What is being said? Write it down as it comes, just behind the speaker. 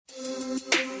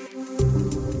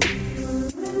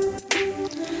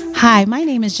Hi, my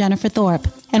name is Jennifer Thorpe,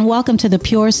 and welcome to the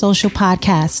Pure Social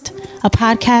Podcast, a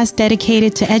podcast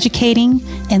dedicated to educating,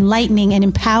 enlightening, and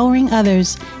empowering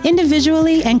others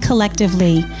individually and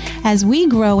collectively. As we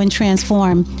grow and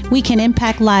transform, we can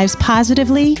impact lives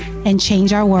positively and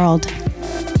change our world.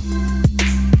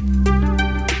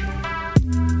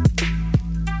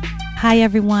 Hi,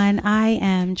 everyone. I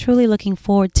am truly looking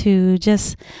forward to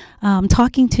just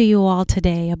talking to you all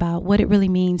today about what it really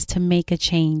means to make a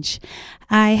change.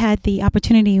 I had the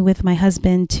opportunity with my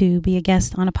husband to be a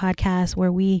guest on a podcast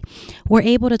where we were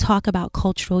able to talk about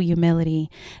cultural humility.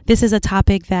 This is a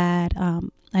topic that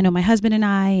I know my husband and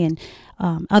I and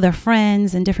other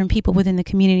friends and different people within the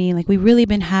community, like we've really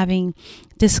been having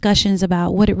discussions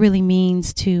about what it really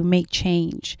means to make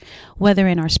change, whether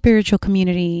in our spiritual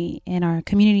community, in our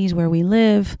communities where we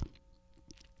live,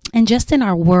 and just in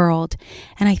our world.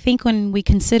 And I think when we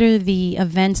consider the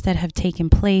events that have taken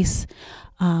place,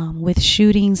 with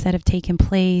shootings that have taken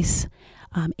place,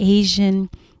 Asian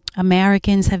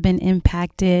Americans have been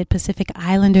impacted, Pacific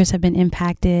Islanders have been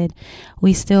impacted.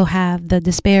 We still have the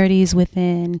disparities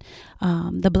within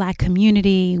the Black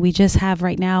community. We just have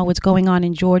right now what's going on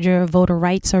in Georgia. Voter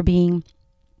rights are being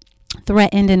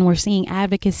threatened, and we're seeing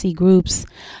advocacy groups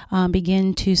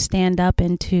begin to stand up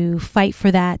and to fight for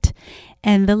that.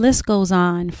 And the list goes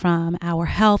on from our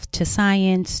health to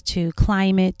science to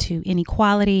climate to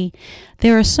inequality.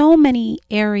 There are so many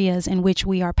areas in which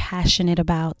we are passionate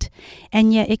about,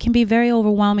 and yet it can be very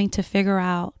overwhelming to figure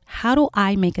out, how do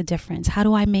I make a difference? How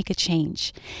do I make a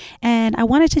change? And I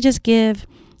wanted to just give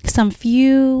some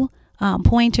few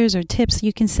pointers or tips,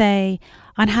 you can say,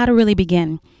 on how to really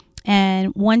begin.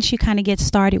 And once you kind of get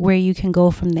started, where you can go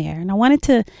from there. And I wanted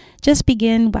to just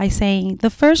begin by saying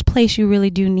the first place you really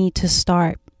do need to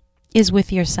start is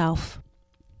with yourself.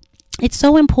 It's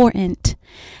so important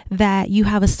that you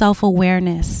have a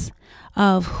self-awareness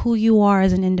of who you are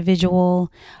as an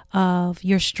individual, of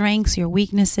your strengths, your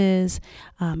weaknesses.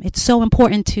 It's so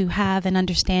important to have an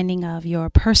understanding of your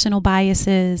personal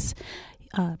biases,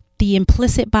 the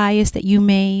implicit bias that you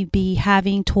may be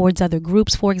having towards other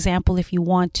groups. For example, if you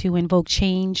want to invoke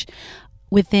change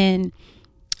within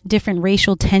different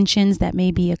racial tensions that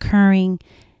may be occurring,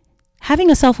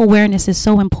 having a self-awareness is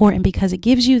so important because it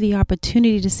gives you the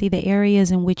opportunity to see the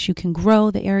areas in which you can grow,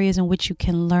 the areas in which you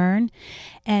can learn.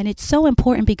 And it's so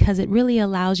important because it really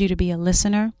allows you to be a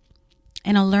listener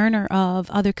and a learner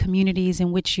of other communities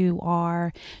in which you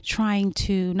are trying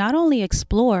to not only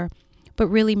explore, but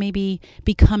really maybe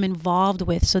become involved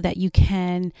with, so that you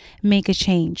can make a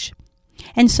change.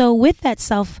 And so with that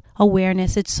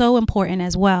self-awareness, it's so important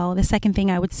as well. The second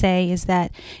thing I would say is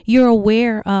that you're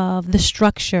aware of the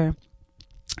structure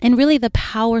and really the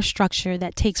power structure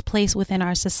that takes place within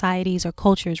our societies or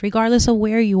cultures, regardless of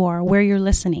where you are, where you're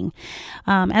listening.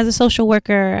 As a social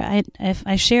worker,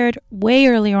 I shared way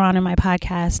earlier on in my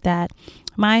podcast that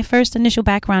my first initial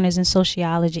background is in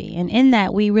sociology. And in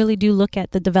that, we really do look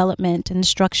at the development and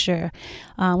structure.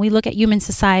 We look at human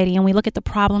society, and we look at the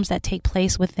problems that take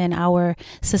place within our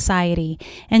society.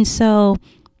 And so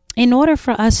in order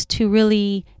for us to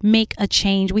really make a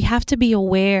change, we have to be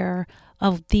aware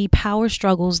of the power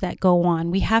struggles that go on.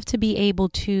 We have to be able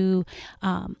to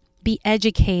be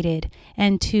educated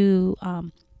and to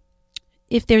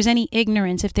if there's any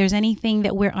ignorance, if there's anything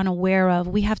that we're unaware of,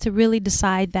 we have to really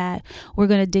decide that we're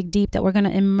going to dig deep, that we're going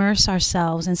to immerse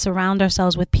ourselves and surround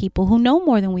ourselves with people who know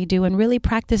more than we do, and really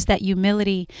practice that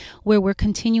humility where we're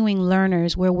continuing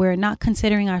learners, where we're not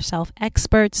considering ourselves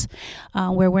experts,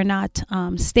 where we're not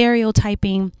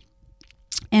stereotyping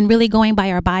and really going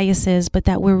by our biases, but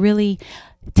that we're really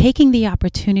taking the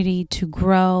opportunity to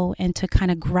grow and to kind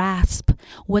of grasp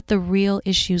what the real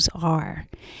issues are.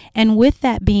 And with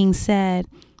that being said,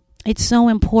 it's so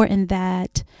important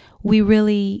that we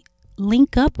really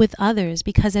link up with others,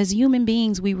 because as human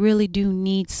beings, we really do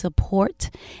need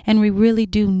support, and we really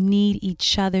do need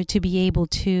each other to be able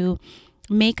to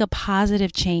make a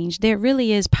positive change. There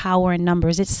really is power in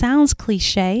numbers. It sounds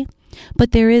cliche,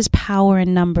 but there is power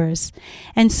in numbers.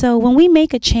 And so when we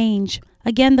make a change,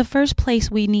 again, the first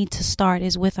place we need to start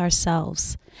is with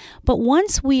ourselves. But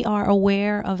once we are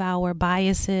aware of our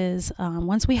biases,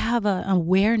 once we have an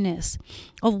awareness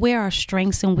of where our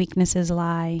strengths and weaknesses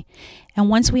lie, and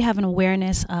once we have an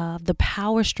awareness of the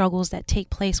power struggles that take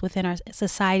place within our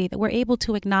society, that we're able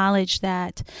to acknowledge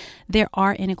that there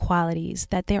are inequalities,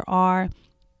 that there are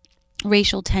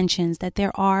racial tensions, that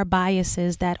there are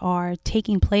biases that are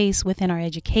taking place within our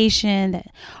education, that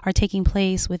are taking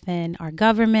place within our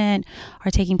government,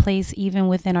 are taking place even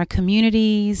within our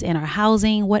communities, in our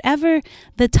housing, whatever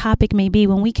the topic may be.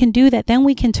 When we can do that, then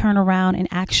we can turn around and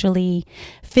actually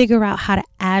figure out how to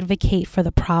advocate for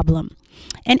the problem.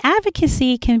 And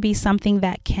advocacy can be something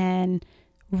that can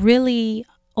really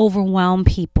overwhelm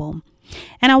people.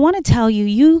 And I want to tell you,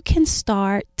 you can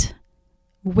start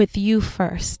with you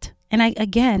first. And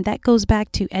again, that goes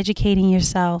back to educating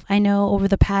yourself. I know over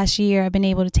the past year, I've been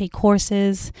able to take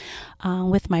courses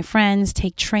with my friends,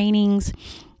 take trainings,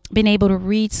 been able to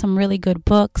read some really good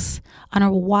books on a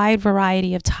wide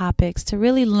variety of topics to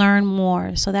really learn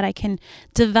more so that I can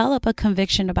develop a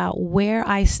conviction about where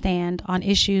I stand on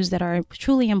issues that are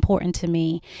truly important to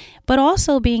me, but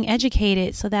also being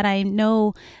educated so that I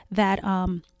know that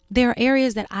there are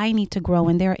areas that I need to grow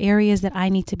in. There are areas that I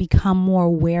need to become more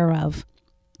aware of.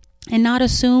 And not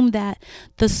assume that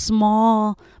the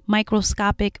small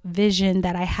microscopic vision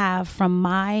that I have from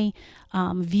my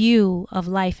view of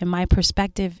life and my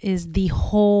perspective is the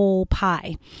whole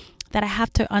pie. That I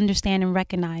have to understand and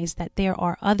recognize that there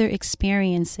are other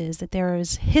experiences, that there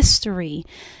is history,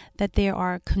 that there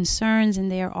are concerns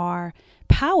and there are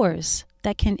powers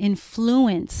that can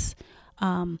influence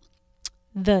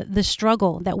the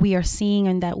struggle that we are seeing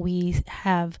and that we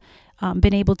have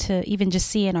been able to even just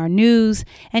see in our news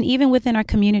and even within our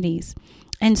communities.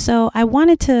 And so I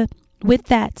wanted to, with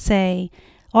that, say,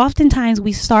 oftentimes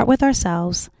we start with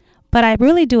ourselves, but I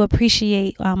really do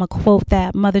appreciate a quote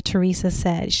that Mother Teresa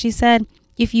said. She said,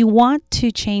 if you want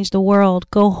to change the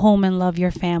world, go home and love your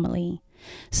family.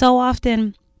 So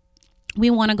often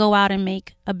we want to go out and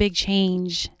make a big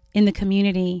change in the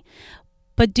community,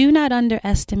 but do not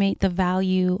underestimate the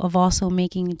value of also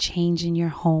making a change in your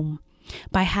home.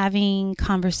 By having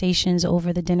conversations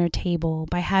over the dinner table,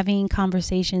 by having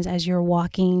conversations as you're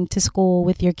walking to school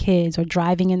with your kids or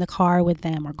driving in the car with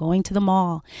them or going to the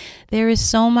mall. There is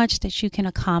so much that you can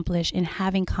accomplish in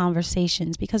having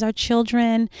conversations because our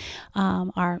children,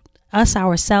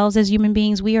 ourselves as human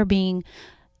beings, we are being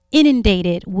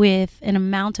inundated with an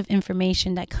amount of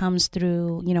information that comes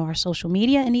through, our social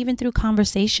media and even through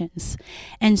conversations.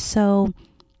 And so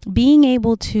being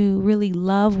able to really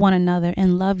love one another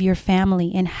and love your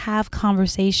family and have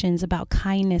conversations about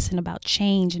kindness and about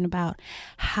change and about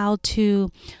how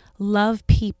to love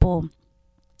people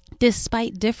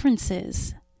despite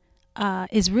differences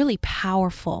is really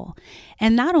powerful.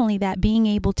 And not only that, being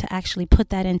able to actually put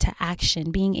that into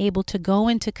action, being able to go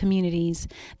into communities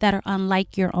that are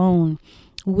unlike your own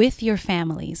with your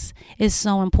families is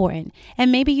so important.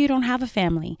 And maybe you don't have a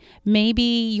family. Maybe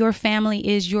your family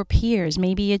is your peers.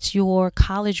 Maybe it's your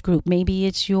college group. Maybe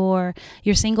it's your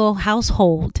single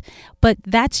household. But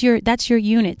that's your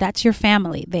unit. That's your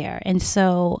family there. And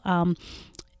so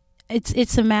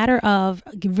it's a matter of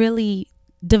really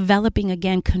developing,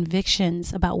 again,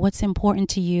 convictions about what's important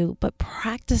to you, but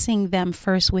practicing them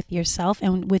first with yourself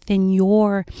and within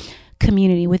your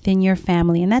community, within your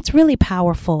family. And that's really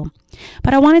powerful.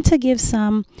 But I wanted to give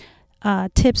some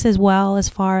tips as well as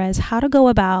far as how to go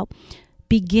about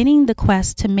beginning the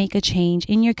quest to make a change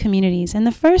in your communities. And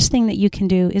the first thing that you can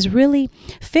do is really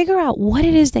figure out what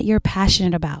it is that you're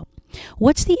passionate about.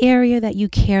 What's the area that you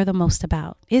care the most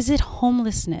about? Is it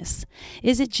homelessness?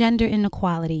 Is it gender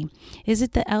inequality? Is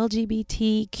it the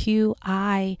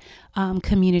LGBTQI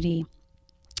community?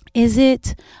 Is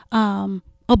it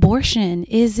abortion?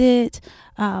 Is it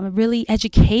really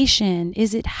education?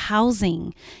 Is it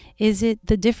housing? Is it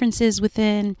the differences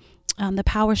within the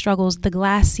power struggles, the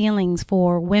glass ceilings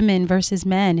for women versus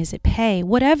men? Is it pay?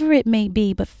 Whatever it may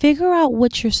be, but figure out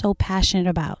what you're so passionate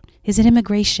about. Is it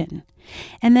immigration?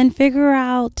 And then figure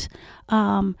out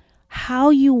how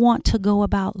you want to go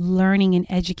about learning and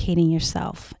educating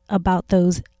yourself about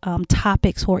those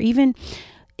topics, or even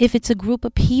if it's a group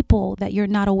of people that you're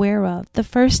not aware of. The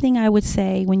first thing I would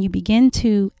say when you begin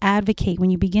to advocate, when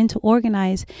you begin to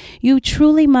organize, you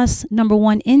truly must, number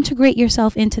one, integrate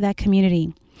yourself into that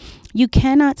community. You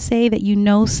cannot say that you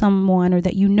know someone or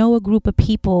that you know a group of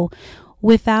people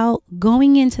without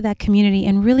going into that community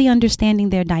and really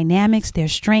understanding their dynamics, their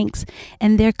strengths,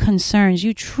 and their concerns.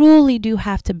 You truly do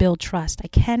have to build trust. I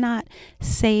cannot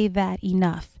say that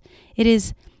enough. It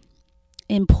is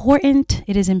important,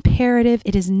 it is imperative,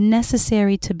 it is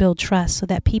necessary to build trust so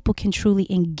that people can truly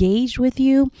engage with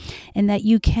you and that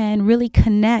you can really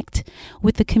connect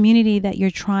with the community that you're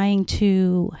trying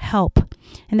to help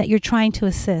and that you're trying to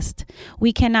assist.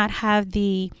 We cannot have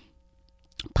the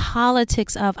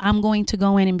politics of I'm going to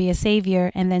go in and be a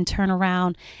savior and then turn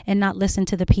around and not listen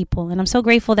to the people. And I'm so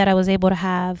grateful that I was able to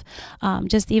have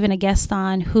just even a guest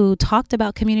on who talked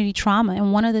about community trauma.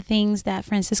 And one of the things that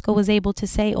Francisco was able to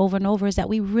say over and over is that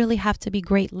we really have to be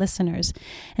great listeners.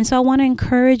 And so I want to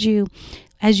encourage you,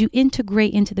 as you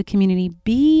integrate into the community,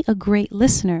 be a great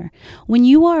listener. When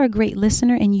you are a great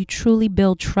listener and you truly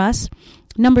build trust,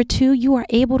 number two, you are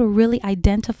able to really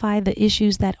identify the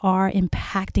issues that are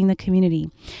impacting the community.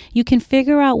 You can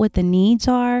figure out what the needs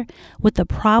are, what the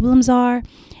problems are,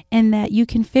 and that you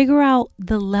can figure out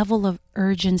the level of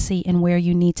urgency and where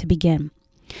you need to begin.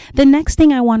 The next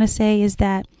thing I want to say is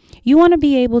that you want to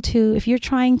be able to, if you're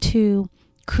trying to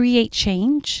create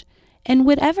change, and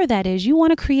whatever that is, you want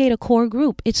to create a core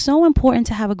group. It's so important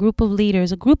to have a group of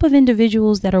leaders, a group of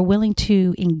individuals that are willing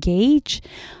to engage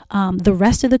the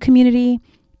rest of the community,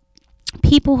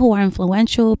 people who are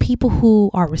influential, people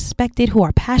who are respected, who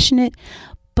are passionate,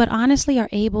 but honestly are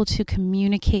able to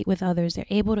communicate with others. They're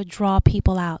able to draw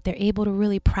people out. They're able to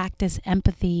really practice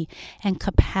empathy and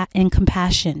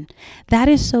compassion. That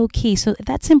is so key. So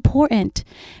that's important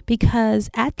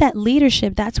because at that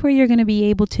leadership, that's where you're going to be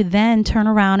able to then turn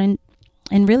around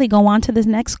and really go on to the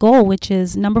next goal, which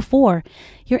is number 4.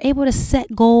 You're able to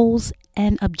set goals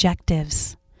and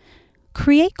objectives.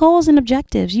 Create goals and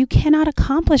objectives. You cannot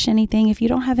accomplish anything if you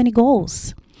don't have any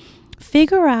goals.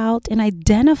 Figure out and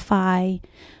identify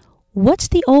what's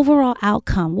the overall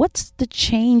outcome. What's the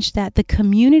change that the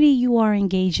community you are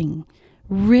engaging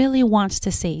really wants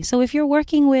to see? So if you're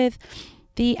working with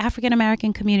the African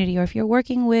American community, or if you're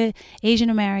working with Asian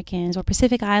Americans or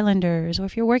Pacific Islanders, or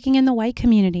if you're working in the white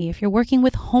community, if you're working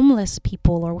with homeless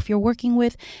people, or if you're working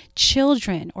with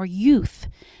children or youth,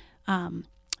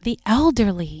 the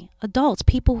elderly, adults,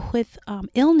 people with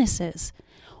illnesses,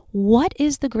 what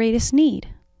is the greatest need?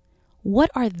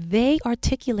 What are they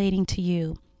articulating to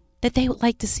you that they would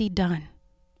like to see done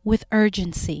with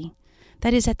urgency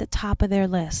that is at the top of their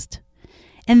list?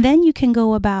 And then you can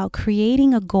go about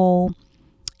creating a goal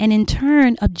and in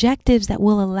turn, objectives that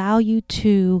will allow you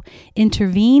to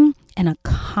intervene and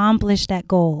accomplish that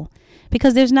goal.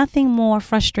 Because there's nothing more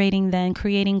frustrating than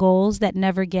creating goals that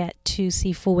never get to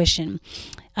see fruition.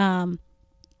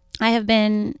 I have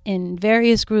been in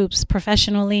various groups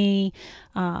professionally,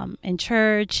 in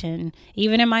church, and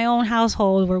even in my own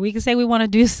household where we can say we want to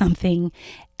do something.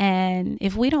 And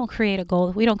if we don't create a goal,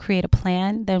 if we don't create a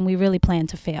plan, then we really plan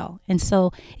to fail. And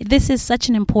so this is such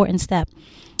an important step.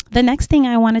 The next thing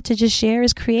I wanted to just share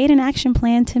is create an action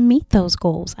plan to meet those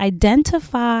goals.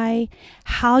 Identify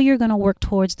how you're going to work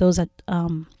towards those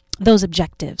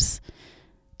objectives.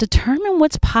 Determine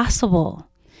what's possible.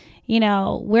 You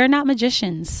know, we're not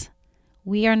magicians.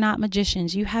 We are not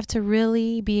magicians. You have to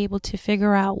really be able to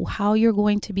figure out how you're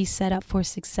going to be set up for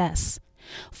success.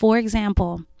 For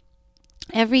example,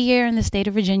 every year in the state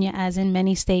of Virginia, as in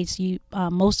many states,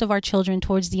 most of our children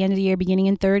towards the end of the year, beginning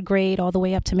in 3rd grade all the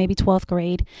way up to maybe 12th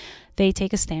grade, they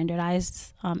take a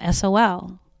standardized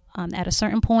SOL. At a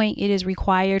certain point, it is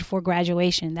required for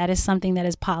graduation. That is something that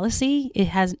is policy.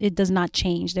 It does not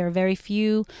change. There are very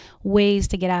few ways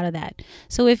to get out of that.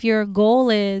 So if your goal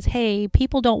is, hey,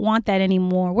 people don't want that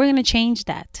anymore, we're going to change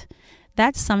that.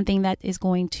 That's something that is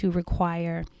going to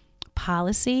require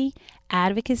policy,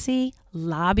 advocacy,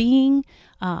 lobbying,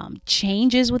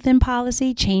 changes within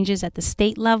policy, changes at the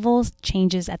state level,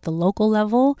 changes at the local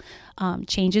level,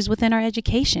 changes within our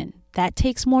education. That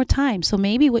takes more time. So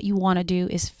maybe what you want to do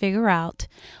is figure out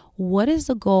what is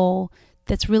the goal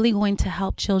that's really going to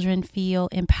help children feel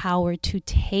empowered to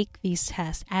take these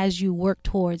tests as you work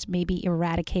towards maybe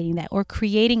eradicating that or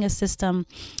creating a system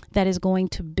that is going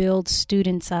to build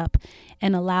students up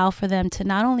and allow for them to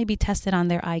not only be tested on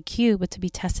their IQ, but to be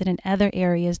tested in other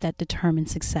areas that determine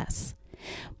success.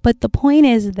 But the point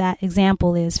is that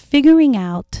example is figuring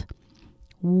out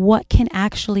what can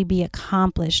actually be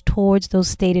accomplished towards those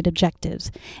stated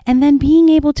objectives, and then being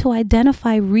able to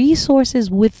identify resources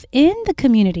within the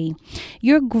community.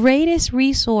 Your greatest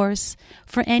resource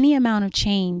for any amount of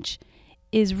change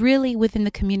is really within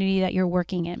the community that you're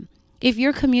working in. If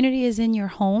your community is in your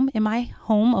home, in my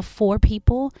home of 4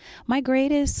 people, my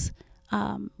greatest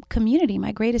community,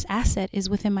 my greatest asset is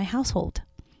within my household.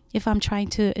 If I'm trying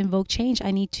to invoke change,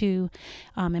 I need to,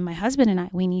 and my husband and I,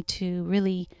 we need to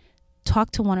really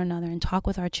talk to one another and talk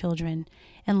with our children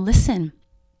and listen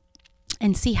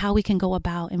and see how we can go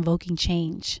about invoking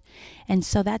change. And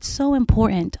so that's so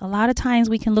important. A lot of times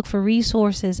we can look for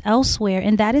resources elsewhere,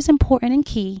 and that is important and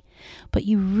key, but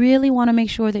you really want to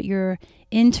make sure that you're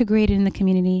integrated in the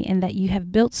community and that you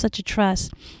have built such a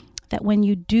trust that when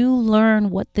you do learn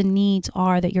what the needs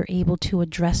are, that you're able to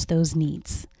address those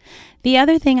needs. The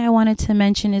other thing I wanted to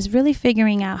mention is really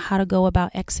figuring out how to go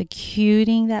about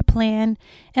executing that plan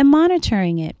and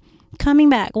monitoring it. Coming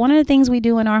back, one of the things we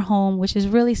do in our home, which is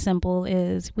really simple,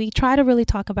 is we try to really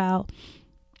talk about,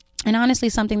 and honestly,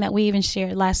 something that we even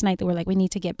shared last night that we're like, we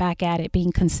need to get back at it,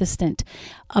 being consistent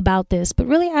about this, but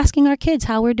really asking our kids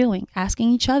how we're doing, asking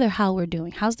each other how we're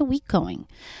doing. How's the week going?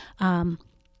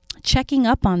 Checking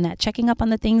up on that, checking up on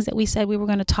the things that we said we were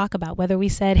going to talk about, whether we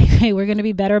said, hey, we're going to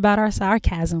be better about our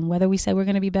sarcasm, whether we said we're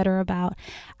going to be better about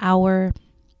our,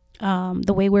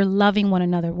 the way we're loving one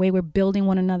another, the way we're building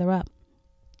one another up.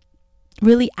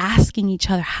 Really asking each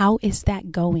other, how is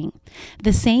that going?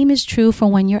 The same is true for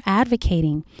when you're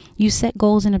advocating. You set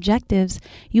goals and objectives.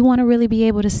 You want to really be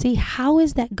able to see, how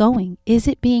is that going? Is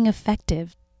it being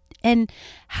effective? And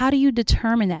how do you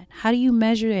determine that? How do you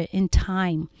measure it in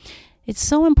time? It's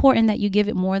so important that you give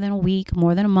it more than a week,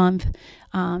 more than a month,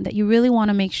 that you really want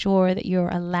to make sure that you're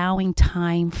allowing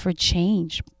time for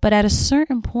change. But at a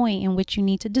certain point in which you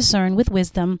need to discern with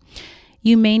wisdom,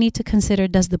 you may need to consider,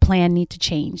 does the plan need to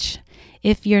change?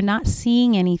 If you're not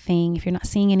seeing anything, if you're not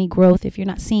seeing any growth, if you're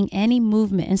not seeing any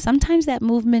movement, and sometimes that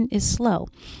movement is slow,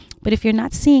 but if you're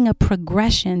not seeing a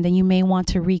progression, then you may want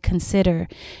to reconsider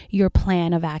your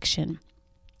plan of action.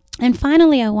 And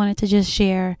finally, I wanted to just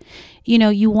share,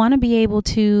 you want to be able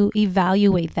to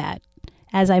evaluate that.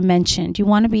 As I mentioned, you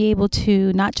want to be able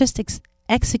to not just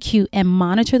execute and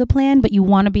monitor the plan, but you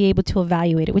want to be able to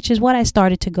evaluate it, which is what I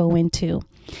started to go into.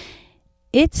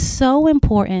 It's so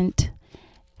important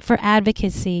for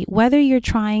advocacy, whether you're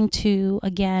trying to,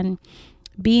 again,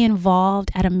 be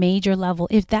involved at a major level.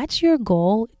 If that's your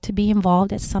goal, to be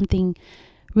involved at something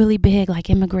really big like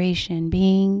immigration,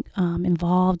 being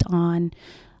involved on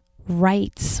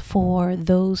rights for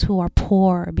those who are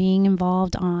poor, being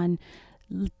involved on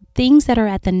things that are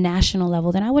at the national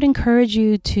level, then I would encourage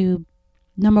you to,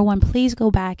 number one, please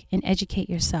go back and educate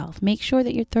yourself. Make sure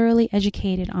that you're thoroughly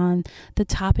educated on the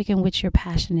topic in which you're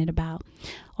passionate about.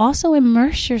 Also,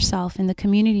 immerse yourself in the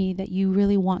community that you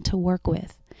really want to work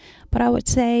with. But I would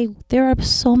say there are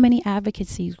so many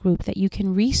advocacy groups that you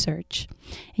can research,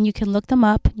 and you can look them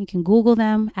up. You can Google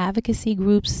them, advocacy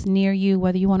groups near you,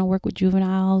 whether you want to work with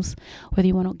juveniles, whether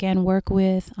you want to, again, work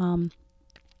with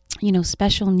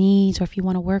special needs, or if you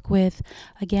want to work with,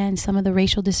 again, some of the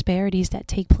racial disparities that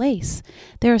take place.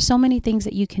 There are so many things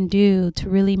that you can do to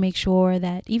really make sure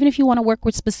that, even if you want to work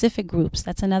with specific groups,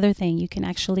 that's another thing. You can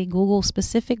actually Google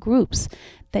specific groups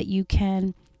that you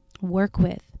can work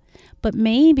with. But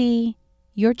maybe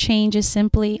your change is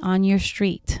simply on your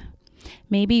street.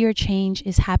 Maybe your change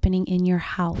is happening in your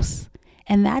house.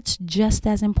 And that's just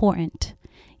as important.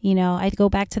 I go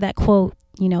back to that quote,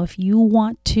 if you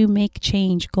want to make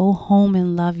change, go home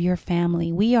and love your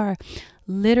family. We are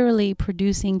literally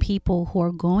producing people who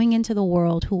are going into the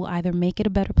world who will either make it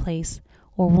a better place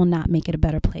or will not make it a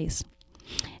better place.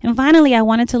 And finally, I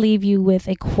wanted to leave you with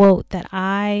a quote that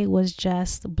I was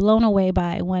just blown away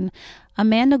by when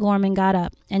Amanda Gorman got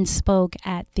up and spoke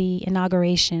at the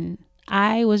inauguration.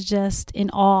 I was just in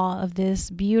awe of this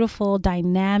beautiful,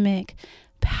 dynamic,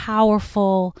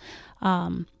 powerful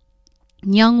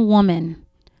young woman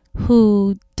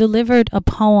who delivered a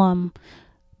poem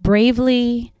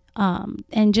bravely,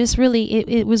 and just really,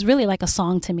 it was really like a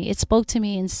song to me. It spoke to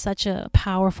me in such a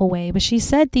powerful way. But she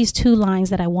said these two lines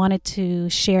that I wanted to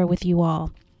share with you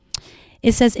all.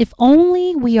 It says, if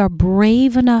only we are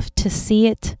brave enough to see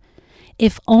it,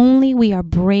 if only we are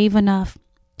brave enough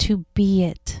to be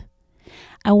it.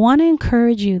 I want to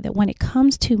encourage you that when it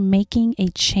comes to making a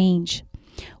change,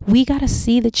 we got to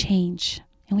see the change,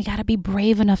 and we got to be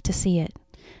brave enough to see it,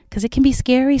 because it can be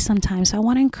scary sometimes. So I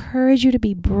want to encourage you to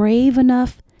be brave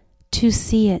enough to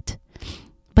see it.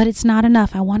 But it's not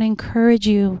enough. I want to encourage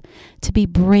you to be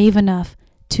brave enough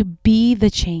to be the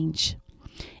change.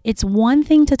 It's one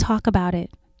thing to talk about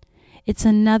it. It's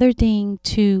another thing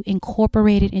to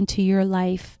incorporate it into your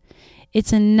life.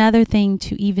 It's another thing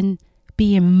to even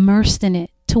be immersed in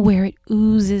it to where it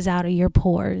oozes out of your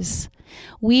pores.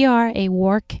 We are a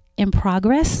work in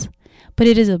progress, but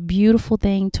it is a beautiful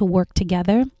thing to work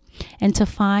together and to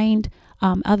find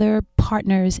other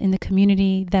partners in the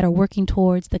community that are working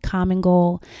towards the common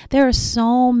goal. There are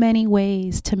so many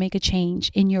ways to make a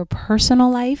change in your personal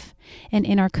life and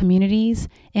in our communities,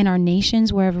 in our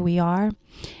nations, wherever we are.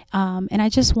 And I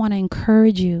just want to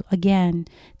encourage you, again,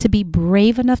 to be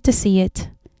brave enough to see it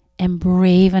and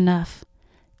brave enough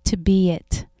to be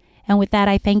it. And with that,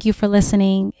 I thank you for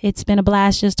listening. It's been a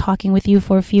blast just talking with you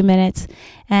for a few minutes.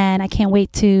 And I can't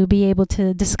wait to be able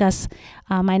to discuss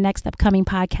my next upcoming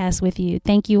podcast with you.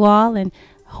 Thank you all, and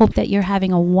Hope that you're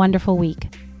having a wonderful week.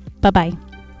 Bye-bye.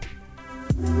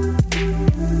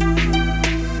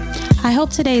 I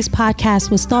hope today's podcast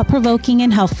was thought-provoking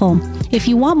and helpful. If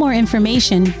you want more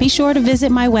information, be sure to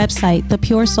visit my website,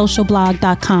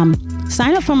 thepuresocialblog.com.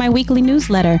 Sign up for my weekly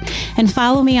newsletter and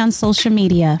follow me on social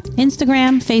media,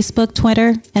 Instagram, Facebook,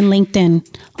 Twitter, and LinkedIn.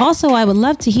 Also, I would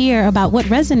love to hear about what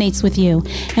resonates with you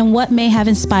and what may have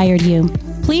inspired you.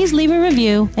 Please leave a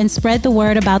review and spread the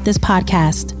word about this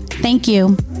podcast. Thank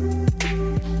you.